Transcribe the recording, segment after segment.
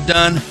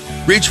done,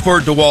 reach for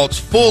DeWalt's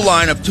full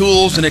line of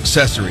tools and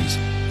accessories.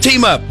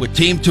 Team up with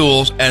Team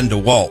Tools and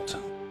DeWalt.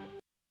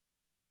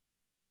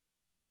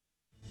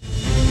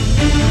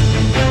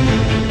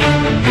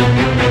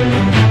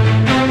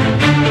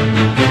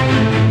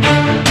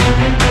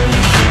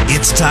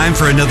 It's time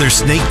for another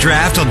snake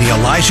draft on the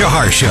Elijah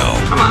Haahr Show.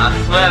 Come on,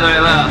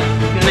 slither little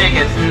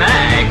naked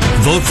snake.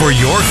 Vote for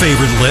your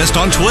favorite list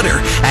on Twitter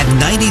at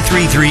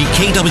 93.3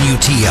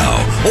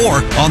 KWTO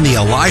or on the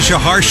Elijah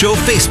Haahr Show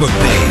Facebook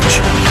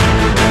page.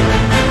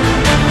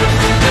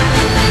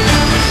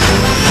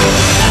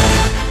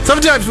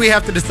 Sometimes we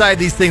have to decide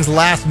these things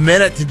last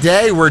minute.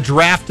 Today, we're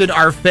drafting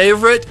our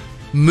favorite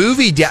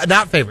movie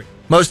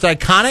most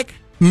iconic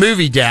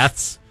movie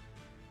deaths.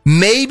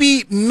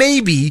 Maybe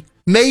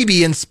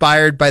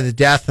inspired by the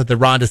death of the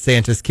Ron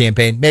DeSantis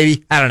campaign.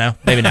 Maybe. I don't know.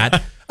 Maybe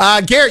not.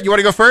 Garrett, you want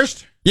to go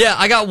first? Yeah,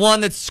 I got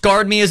one that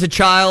scarred me as a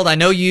child. I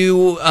know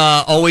you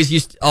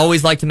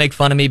always like to make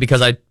fun of me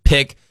because I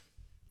pick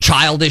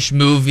childish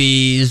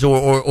movies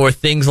or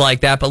things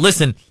like that. But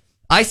listen,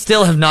 I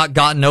still have not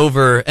gotten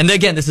over, and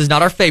again, this is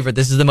not our favorite.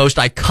 This is the most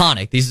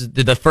iconic. These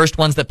are the first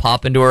ones that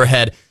pop into our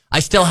head. I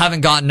still haven't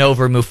gotten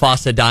over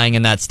Mufasa dying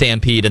in that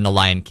stampede in The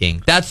Lion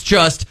King. That's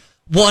just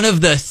one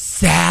of the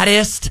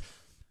saddest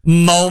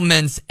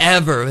moments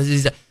ever.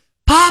 He's like,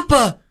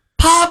 Papa,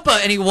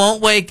 and he won't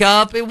wake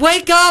up.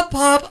 Wake up,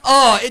 Papa.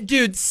 Oh,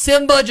 dude,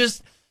 Simba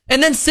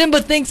and then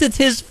Simba thinks it's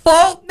his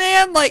fault,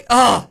 man. Like,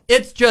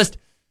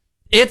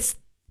 it's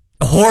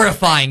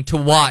horrifying to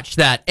watch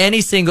that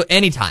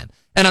anytime.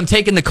 And I'm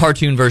taking the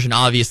cartoon version,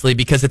 obviously,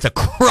 because it's a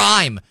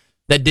crime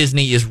that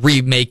Disney is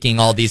remaking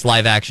all these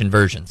live action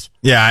versions.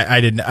 Yeah, I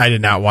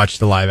did not watch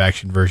the live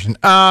action version.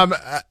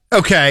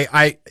 Okay,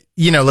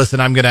 listen,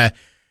 I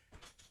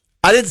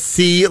didn't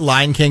see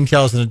Lion King till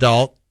I was an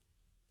adult.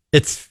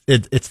 It's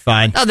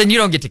fine. Oh, then you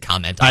don't get to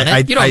comment on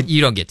it.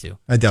 You don't get to.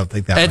 I don't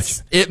think that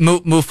much.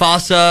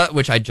 Mufasa,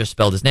 which I just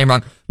spelled his name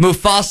wrong.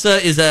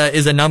 Mufasa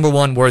is a number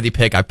one worthy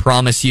pick. I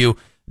promise you.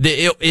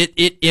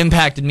 It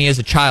impacted me as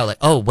a child. Like,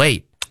 oh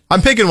wait,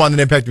 I'm picking one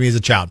that impacted me as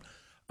a child.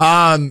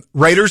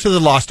 Raiders of the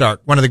Lost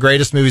Ark, one of the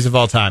greatest movies of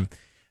all time.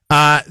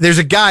 There's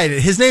a guy,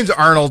 his name's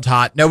Arnold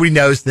Todt. Nobody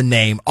knows the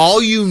name.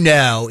 All you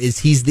know is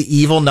he's the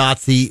evil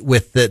Nazi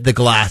with the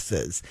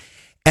glasses.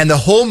 And the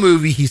whole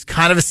movie, he's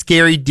kind of a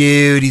scary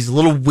dude. He's a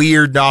little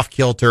weird and off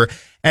kilter.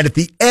 And at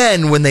the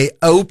end, when they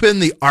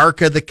open the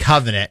Ark of the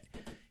Covenant,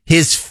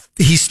 he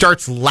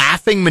starts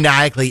laughing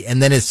maniacally,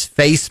 and then his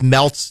face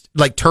melts,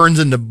 like turns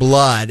into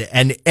blood.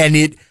 And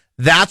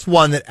that's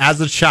one that as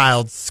a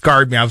child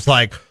scarred me. I was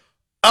like,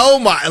 oh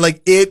my,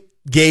 like it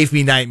gave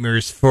me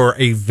nightmares for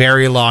a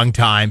very long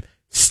time.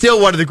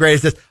 Still one of the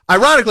greatest deaths.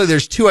 Ironically,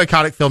 there's two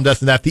iconic film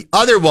deaths in that. The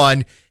other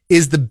one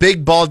is the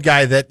big bald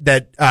guy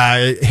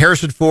that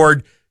Harrison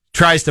Ford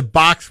tries to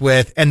box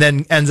with and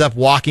then ends up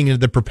walking into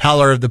the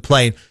propeller of the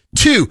plane.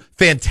 Two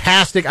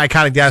fantastic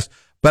iconic deaths,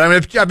 but I'm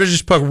gonna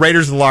just put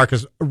Raiders of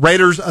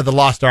the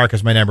Lost Ark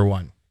as my number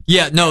one.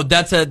 Yeah, no,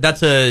 that's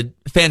a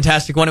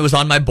fantastic one. It was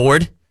on my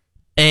board,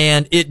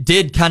 and it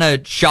did kind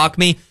of shock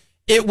me.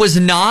 It was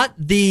not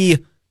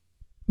the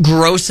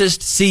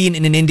grossest scene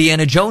in an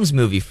Indiana Jones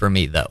movie for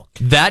me, though.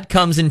 That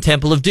comes in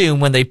Temple of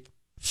Doom when they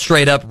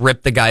straight up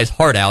rip the guy's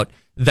heart out.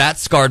 That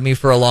scarred me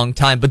for a long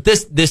time. But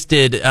this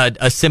did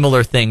a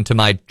similar thing to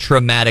my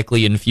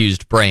traumatically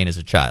infused brain as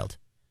a child.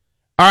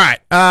 All right.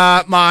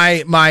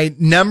 My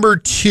number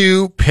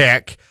two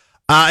pick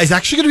is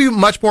actually going to be a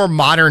much more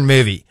modern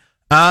movie.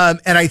 And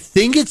I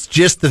think it's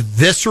just the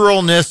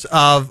visceralness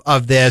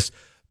of this,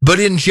 but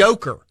in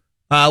Joker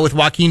with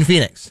Joaquin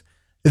Phoenix.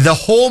 The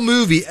whole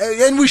movie,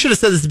 and we should have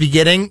said this at the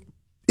beginning,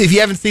 if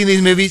you haven't seen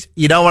these movies,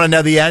 you don't want to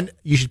know the end,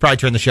 you should probably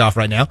turn the show off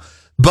right now.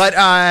 But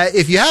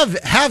if you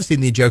have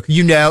seen the Joker,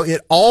 you know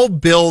it all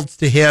builds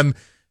to him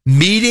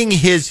meeting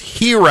his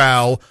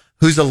hero,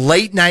 who's a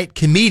late night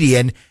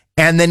comedian,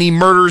 and then he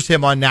murders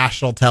him on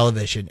national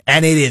television.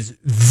 And it is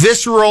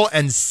visceral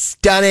and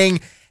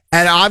stunning.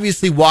 And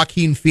obviously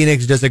Joaquin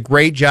Phoenix does a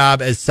great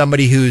job as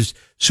somebody who's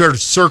sort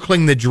of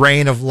circling the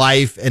drain of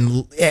life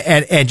and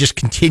just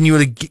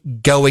continually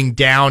going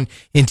down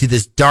into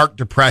this dark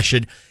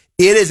depression.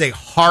 It is a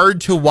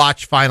hard to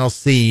watch final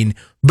scene,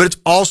 but it's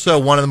also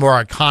one of the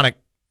more iconic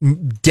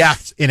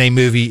deaths in a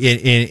movie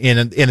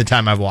in the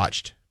time I've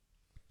watched.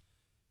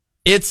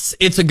 It's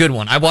a good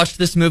one. I watched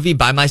this movie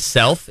by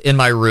myself in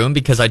my room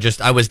because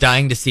I was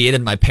dying to see it,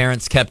 and my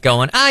parents kept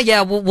going,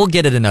 yeah, we'll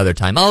get it another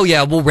time. Oh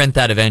yeah, we'll rent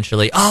that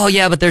eventually. Oh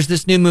yeah, but there's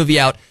this new movie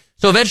out.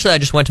 So eventually I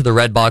just went to the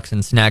Redbox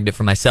and snagged it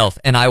for myself,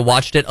 and I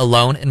watched it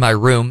alone in my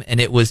room, and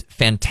it was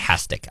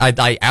fantastic.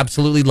 I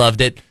absolutely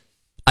loved it.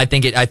 I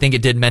think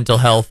it did mental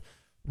health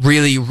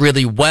really,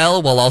 really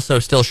well, while also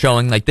still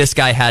showing like this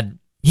guy had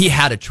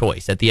a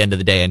choice at the end of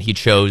the day, and he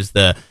chose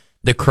the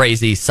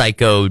crazy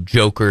psycho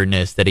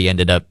jokerness that he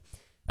ended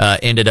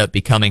up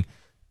becoming.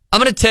 I'm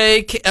going to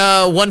take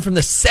one from the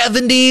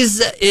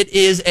 70s. It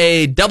is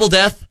a double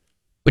death,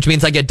 which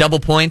means I get double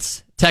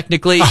points,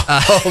 technically.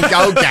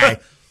 Okay.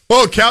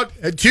 Well, count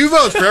 2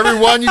 votes for every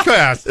one you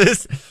cast.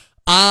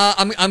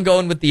 I'm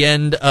going with the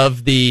end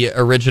of the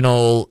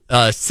original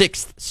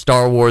 6th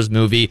Star Wars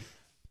movie,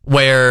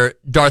 where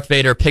Darth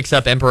Vader picks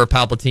up Emperor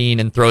Palpatine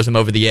and throws him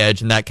over the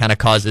edge, and that kind of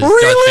causes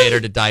Darth Vader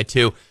to die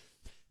too.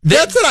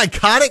 That's an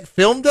iconic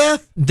film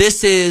death.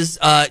 This is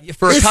for a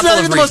couple of reasons. It's not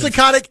even the most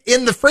iconic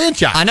in the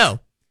franchise. I know,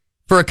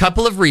 for a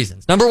couple of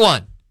reasons. Number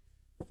one,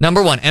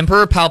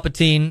 Emperor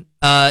Palpatine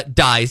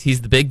dies.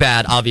 He's the big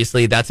bad.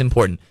 Obviously, that's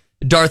important.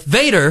 Darth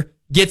Vader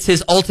gets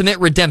his ultimate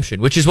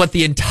redemption, which is what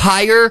the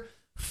entire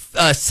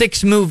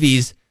 6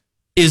 movies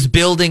is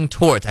building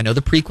towards. I know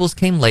the prequels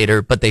came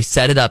later, but they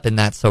set it up in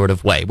that sort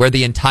of way, where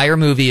the entire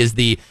movie is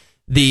the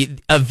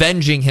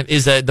avenging him,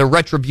 is the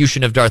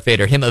retribution of Darth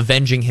Vader, him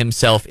avenging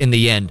himself in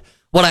the end.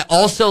 What I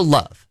also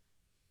love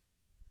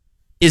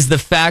is the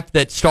fact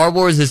that Star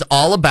Wars is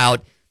all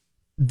about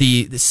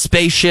the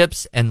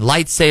spaceships and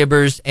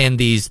lightsabers and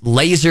these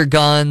laser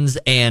guns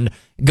and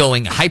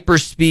going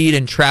hyperspeed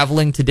and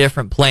traveling to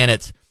different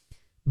planets.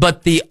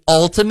 But the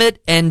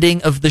ultimate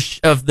ending of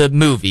the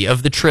movie,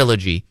 of the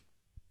trilogy,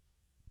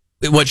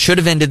 what should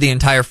have ended the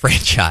entire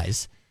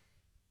franchise,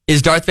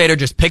 is Darth Vader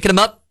just picking him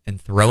up and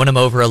throwing him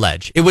over a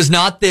ledge. It was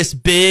not this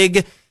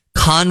big,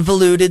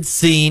 convoluted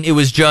scene. It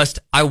was just,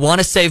 I want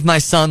to save my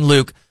son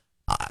Luke,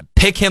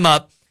 pick him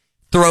up,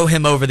 throw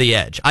him over the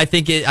edge. I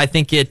think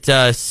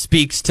it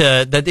speaks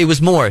to that it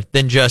was more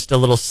than just a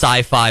little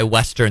sci-fi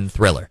Western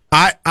thriller.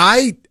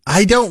 I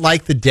don't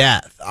like the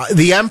death.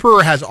 The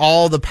Emperor has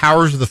all the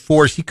powers of the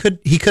Force. He could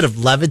have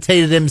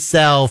levitated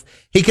himself.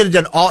 He could have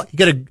done all. He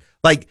could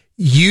have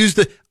used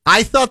the.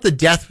 I thought the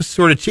death was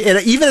sort of.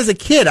 And even as a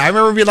kid, I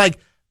remember being like,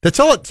 "That's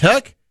all it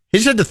took." He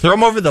just had to throw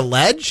him over the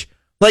ledge.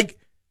 Like,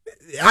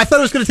 I thought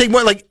it was going to take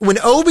more. Like when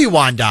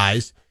Obi-Wan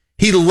dies,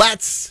 he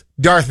lets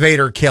Darth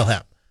Vader kill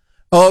him.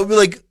 Oh,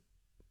 like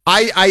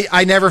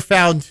I never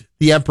found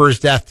the Emperor's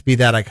death to be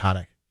that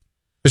iconic.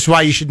 That's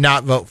why you should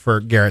not vote for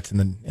Garrett's in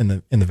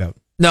the vote.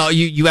 No,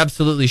 you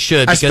absolutely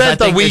should. I spent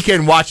the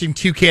weekend watching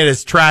 2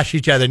 candidates trash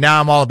each other.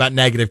 Now I'm all about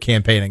negative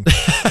campaigning.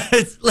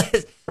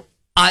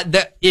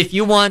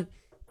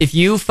 If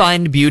you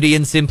find beauty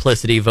in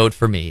simplicity, vote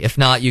for me. If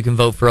not, you can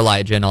vote for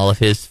Elijah and all of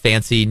his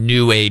fancy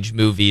new age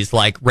movies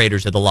like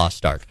Raiders of the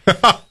Lost Ark.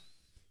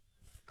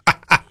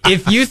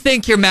 If you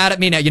think you're mad at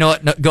me now, you know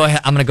what? No, go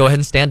ahead. I'm going to go ahead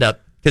and stand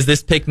up because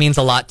this pick means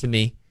a lot to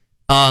me.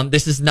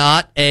 This is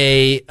not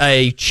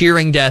a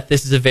cheering death.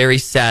 This is a very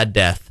sad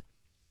death.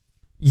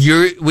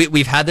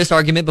 We've had this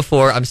argument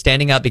before. I'm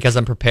standing up because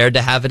I'm prepared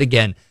to have it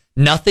again.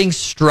 Nothing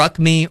struck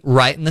me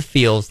right in the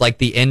feels like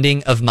the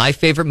ending of my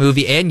favorite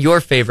movie and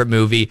your favorite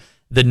movie,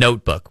 The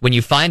Notebook. When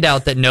you find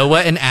out that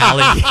Noah and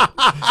Allie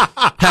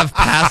have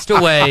passed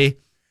away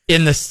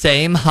in the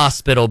same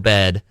hospital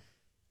bed.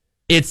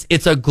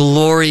 It's a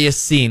glorious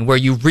scene where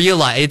you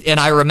realize, and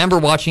I remember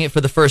watching it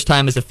for the first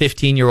time as a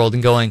 15-year-old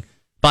and going,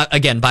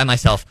 by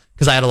myself,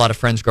 because I had a lot of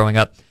friends growing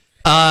up,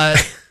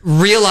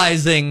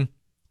 realizing,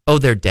 oh,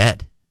 they're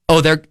dead.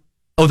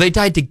 They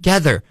died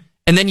together.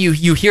 And then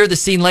you hear the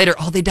scene later,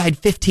 oh, they died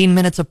 15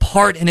 minutes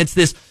apart, and it's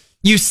this,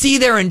 you see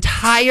their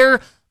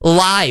entire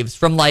lives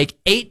from like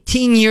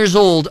 18 years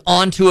old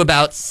on to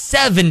about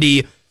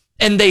 70,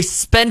 and they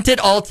spent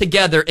it all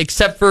together,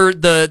 except for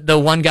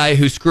the one guy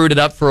who screwed it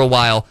up for a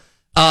while.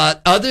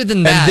 Other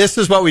than that, and this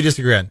is what we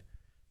disagree on,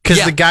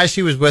 because the guy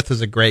she was with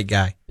was a great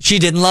guy. She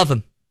didn't love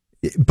him,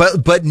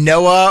 but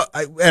Noah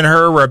and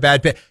her were a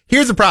bad pair.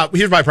 Here's the problem.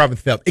 Here's my problem with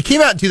the film. It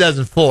came out in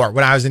 2004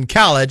 when I was in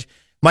college.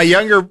 My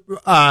younger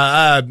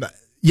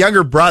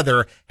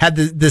brother had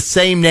the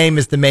same name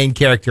as the main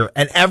character,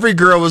 and every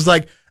girl was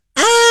like,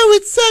 "Oh,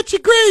 it's such a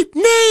great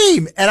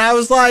name," and I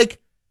was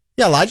like,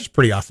 "Yeah, Elijah's a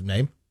pretty awesome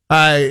name.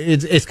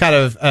 It's kind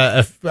of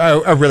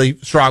a really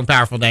strong,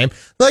 powerful name."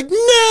 Like,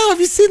 no, have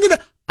you seen the?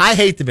 I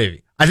hate the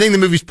movie. I think the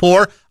movie's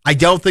poor. I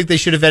don't think they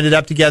should have ended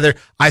up together.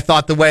 I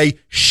thought the way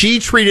she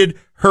treated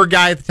her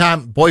guy at the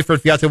time,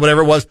 boyfriend, fiance,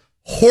 whatever it was,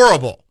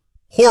 horrible.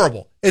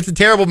 It's a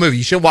terrible movie.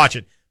 You should watch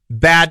it.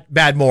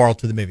 Bad moral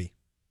to the movie.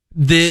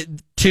 The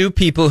two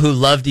people who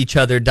loved each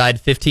other died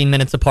 15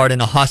 minutes apart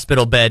in a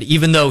hospital bed,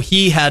 even though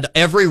he had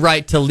every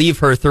right to leave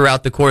her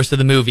throughout the course of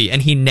the movie,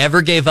 and he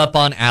never gave up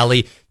on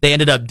Allie. They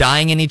ended up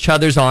dying in each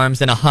other's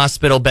arms in a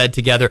hospital bed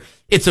together.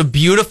 It's a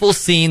beautiful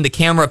scene. The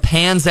camera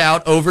pans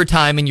out over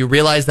time, and you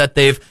realize that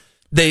they've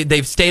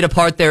stayed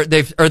apart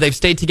they've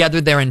stayed together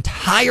their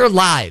entire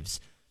lives,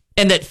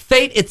 and that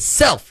fate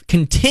itself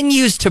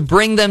continues to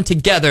bring them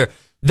together.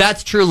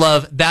 That's true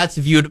love. That's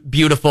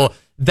beautiful.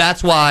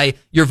 That's why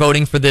you're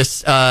voting for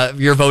this.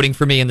 You're voting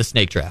for me in the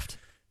snake draft.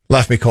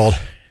 Left me cold.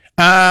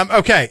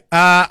 Okay.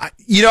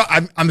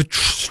 I'm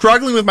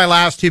struggling with my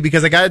last two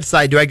because I got to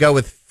decide, do I go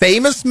with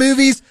famous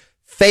movies,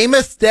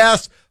 famous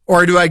deaths,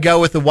 or do I go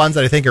with the ones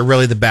that I think are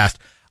really the best?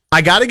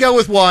 I got to go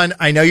with one.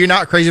 I know you're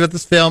not crazy about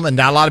this film and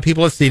not a lot of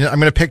people have seen it. I'm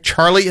going to pick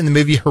Charlie in the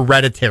movie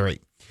Hereditary.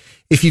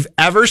 If you've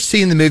ever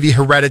seen the movie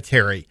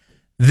Hereditary,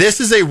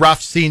 this is a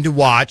rough scene to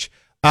watch.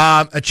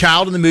 A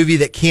child in the movie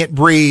that can't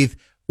breathe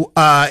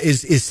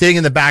is sitting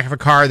in the back of a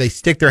car. They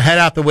stick their head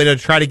out the window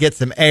to try to get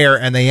some air,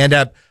 and they end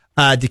up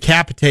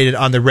decapitated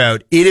on the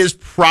road. It is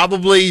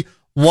probably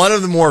one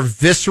of the more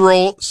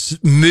visceral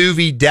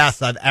movie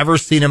deaths I've ever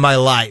seen in my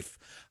life.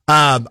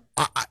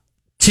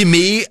 To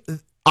me,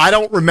 I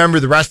don't remember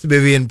the rest of the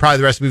movie, and probably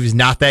the rest of the movie is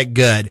not that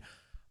good.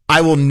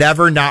 I will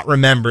never not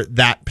remember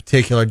that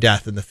particular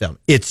death in the film.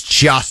 It's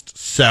just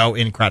so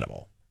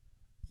incredible.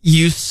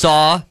 You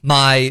saw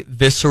my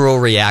visceral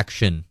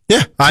reaction.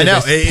 Yeah, I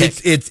know. It's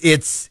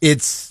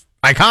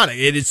iconic.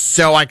 It is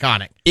so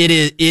iconic. It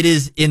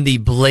is in the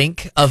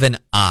blink of an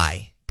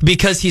eye.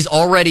 Because he's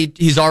already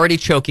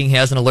choking. He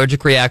has an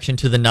allergic reaction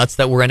to the nuts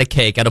that were in a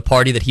cake at a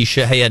party that he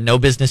had no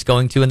business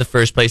going to in the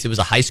first place. It was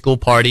a high school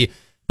party,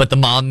 but the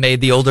mom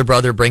made the older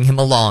brother bring him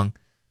along.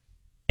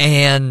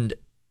 And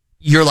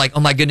you're like, oh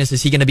my goodness,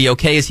 is he going to be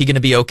okay? Is he going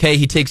to be okay?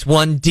 He takes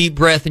one deep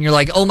breath and you're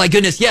like, oh my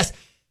goodness, yes,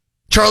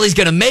 Charlie's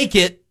going to make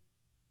it.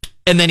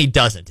 And then he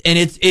doesn't. And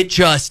it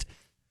just,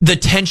 the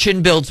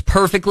tension builds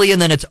perfectly and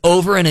then it's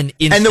over in an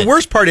instant. And the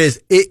worst part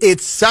is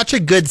it's such a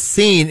good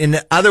scene in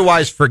an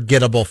otherwise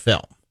forgettable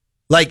film.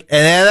 Like,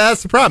 and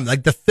that's the problem.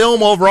 Like, the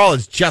film overall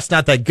is just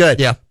not that good.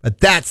 Yeah.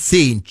 But that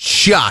scene,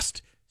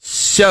 just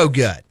so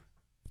good.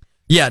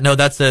 Yeah, no,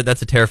 that's a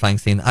terrifying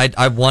scene.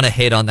 I want to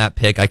hate on that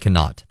pick. I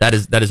cannot. That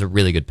is a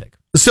really good pick.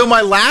 So my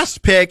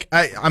last pick,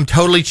 I'm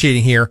totally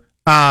cheating here.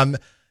 My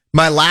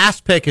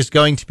last pick is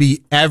going to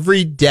be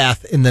every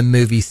death in the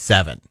movie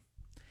Seven.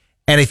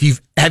 And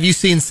have you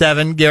seen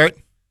Seven, Garrett?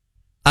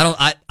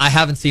 I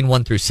haven't seen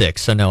 1 through 6,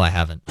 so no, I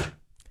haven't.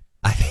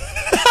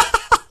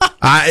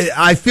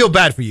 I feel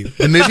bad for you.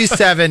 The movie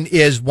Seven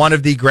is one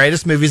of the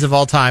greatest movies of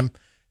all time.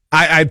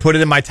 I put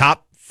it in my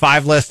top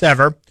 5 list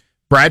ever.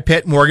 Brad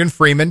Pitt, Morgan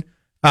Freeman,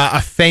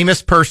 a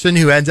famous person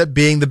who ends up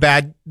being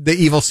the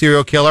evil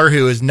serial killer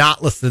who is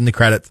not listed in the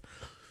credits.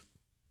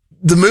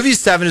 The movie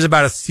Seven is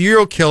about a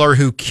serial killer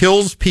who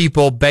kills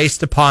people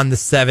based upon the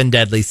 7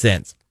 deadly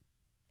sins.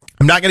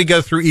 I'm not going to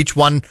go through each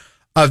one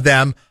of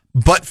them,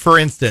 but for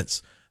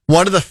instance,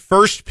 one of the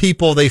first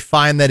people they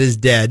find that is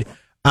dead,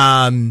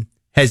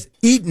 has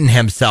eaten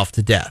himself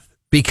to death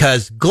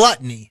because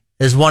gluttony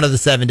is one of the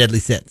 7 deadly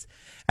sins.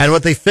 And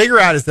what they figure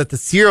out is that the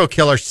serial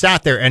killer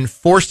sat there and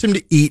forced him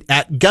to eat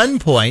at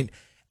gunpoint.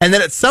 And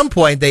then at some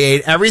point they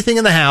ate everything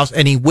in the house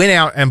and he went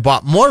out and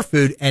bought more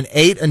food and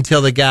ate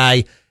until the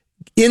guy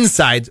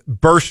insides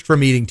burst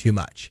from eating too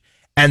much.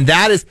 And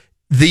that is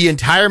the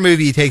entire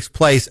movie takes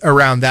place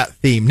around that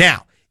theme.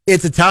 Now,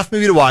 it's a tough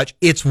movie to watch.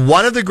 It's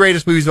one of the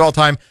greatest movies of all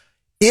time.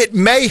 It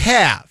may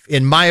have,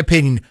 in my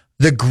opinion,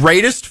 the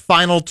greatest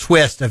final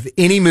twist of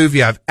any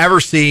movie I've ever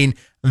seen.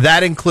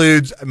 That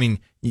includes,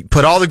 you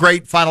put all the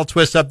great final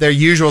twists up there,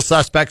 Usual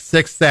Suspects,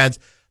 Sixth Sense,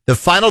 the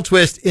final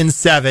twist in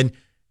Seven.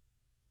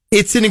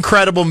 It's an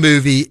incredible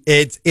movie.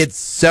 It's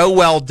so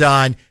well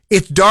done.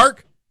 It's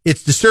dark,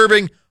 it's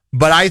disturbing,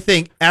 but I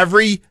think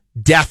every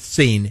death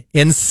scene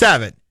in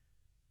Seven,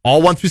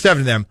 all 1 through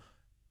 7 of them,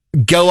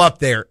 go up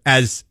there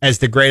as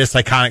the greatest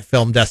iconic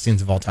film death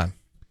scenes of all time.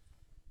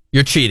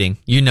 You're cheating.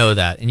 You know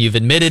that. And you've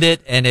admitted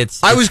it. And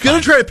I was going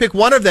to try to pick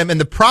one of them. And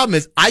the problem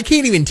is I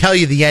can't even tell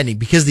you the ending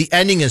because the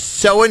ending is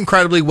so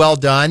incredibly well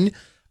done.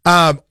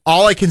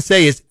 All I can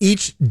say is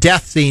each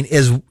death scene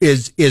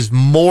is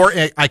more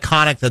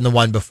iconic than the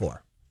one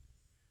before.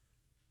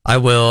 I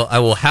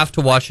will have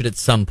to watch it at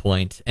some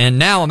point. And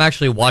now I'm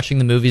actually watching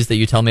the movies that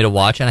you tell me to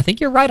watch. And I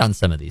think you're right on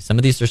some of these. Some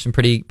of these are some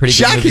pretty good movies.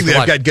 Shockingly,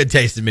 I've got good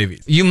taste in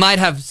movies. You might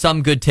have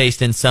some good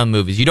taste in some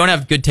movies. You don't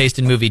have good taste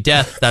in movie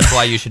death. That's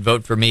why you should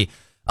vote for me.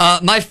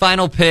 My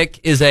final pick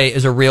is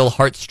a real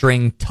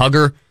heartstring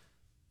tugger.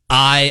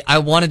 I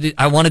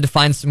wanted to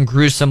find some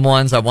gruesome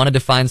ones. I wanted to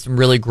find some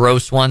really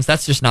gross ones.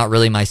 That's just not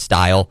really my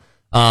style.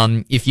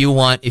 If you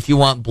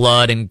want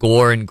blood and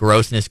gore and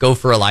grossness, go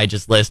for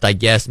Elijah's List, I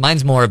guess.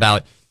 Mine's more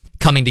about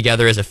coming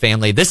together as a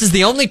family. This is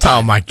the only time.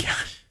 Oh my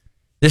gosh.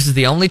 This is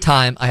the only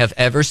time I have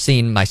ever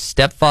seen my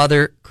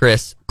stepfather,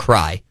 Chris,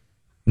 cry.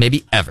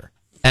 Maybe ever.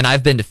 And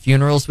I've been to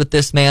funerals with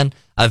this man.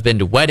 I've been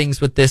to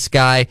weddings with this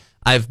guy.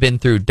 I've been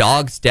through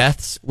dogs'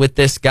 deaths with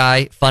this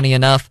guy, funny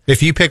enough.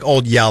 If you pick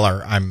Old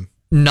Yeller, I'm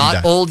not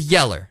done. Old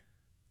Yeller.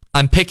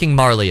 I'm picking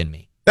Marley and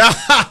Me.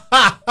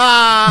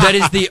 That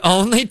is the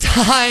only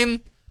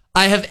time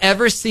I have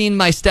ever seen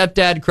my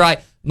stepdad cry.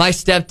 My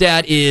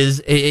stepdad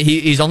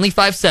he's only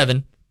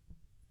 5'7",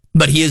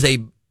 but he is a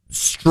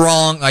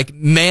strong, like,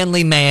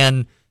 manly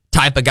man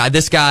type of guy.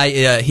 This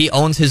guy, he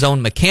owns his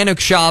own mechanic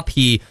shop.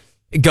 He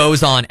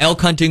goes on elk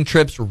hunting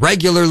trips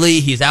regularly.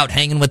 He's out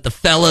hanging with the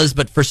fellas,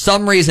 but for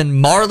some reason,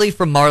 Marley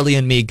from Marley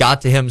and Me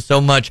got to him so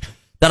much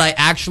that I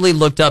actually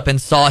looked up and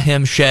saw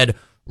him shed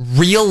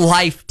real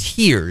life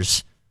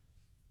tears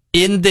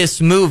in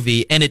this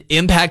movie, and it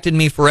impacted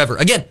me forever.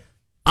 Again,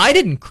 I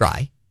didn't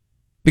cry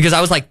because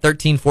I was like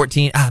 13,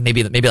 14,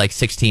 maybe like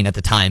 16 at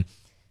the time.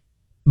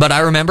 But I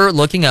remember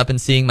looking up and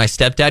seeing my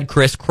stepdad,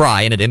 Chris,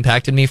 cry, and it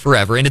impacted me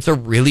forever. And it's a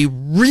really,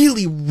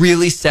 really,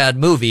 really sad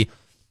movie.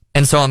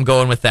 And so I'm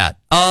going with that.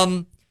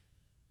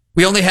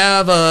 We only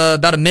have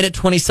about a minute,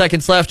 20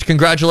 seconds left.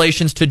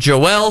 Congratulations to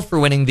Joelle for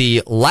winning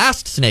the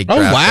last snake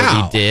draft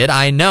that we did.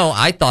 I know.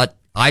 I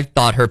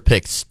thought her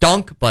pick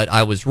stunk, but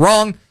I was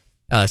wrong.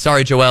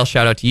 Sorry, Joelle.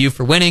 Shout out to you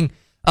for winning.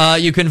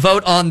 You can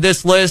vote on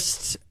this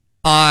list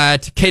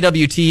at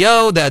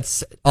KWTO.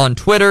 That's on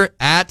Twitter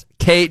at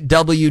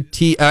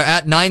KWT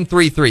at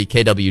 933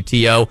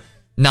 KWTO,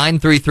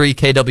 933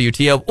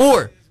 KWTO,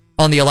 or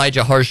on the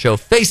Elijah Haahr Show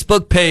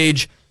Facebook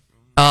page.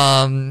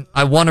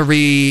 I want to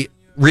read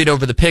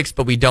over the picks,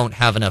 but we don't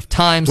have enough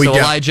time. So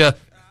Elijah,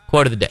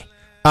 quote of the day.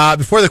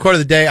 Before the quote of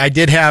the day, I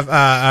did have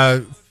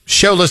a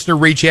show listener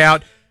reach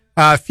out.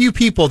 A few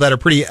people that are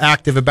pretty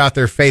active about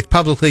their faith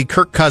publicly: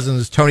 Kirk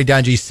Cousins, Tony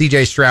Dungy,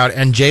 C.J. Stroud,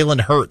 and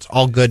Jalen Hurts.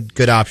 All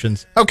good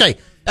options. Okay,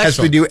 excellent. As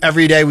we do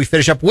every day, we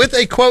finish up with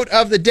a quote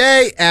of the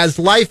day: "As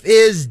life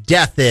is,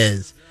 death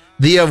is.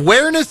 The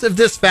awareness of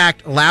this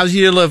fact allows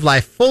you to live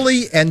life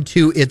fully and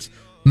to its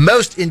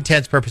most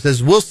intense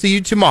purposes." We'll see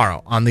you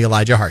tomorrow on the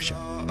Elijah Haahr Show.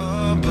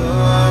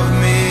 Above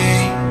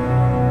me,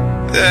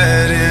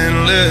 that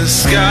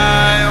endless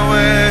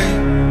skyway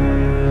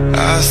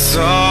I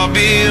saw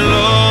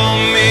below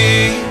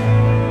me,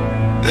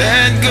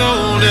 that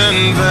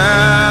golden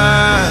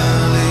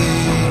valley.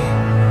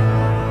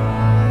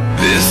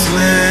 This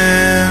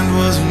land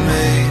was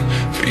made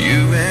for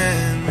you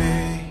and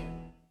me.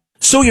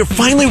 So you're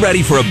finally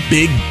ready for a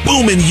big,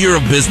 booming year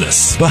of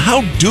business. But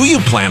how do you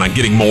plan on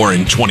getting more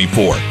in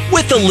 24?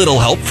 With a little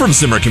help from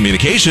Zimmer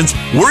Communications,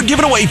 we're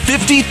giving away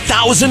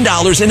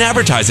 $50,000 in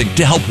advertising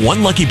to help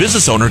one lucky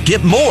business owner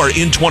get more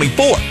in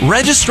 24.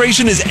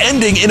 Registration is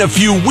ending in a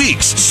few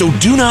weeks, so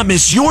do not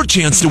miss your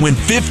chance to win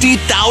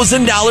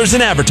 $50,000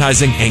 in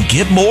advertising and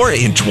get more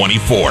in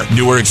 24.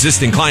 New or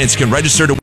existing clients can register to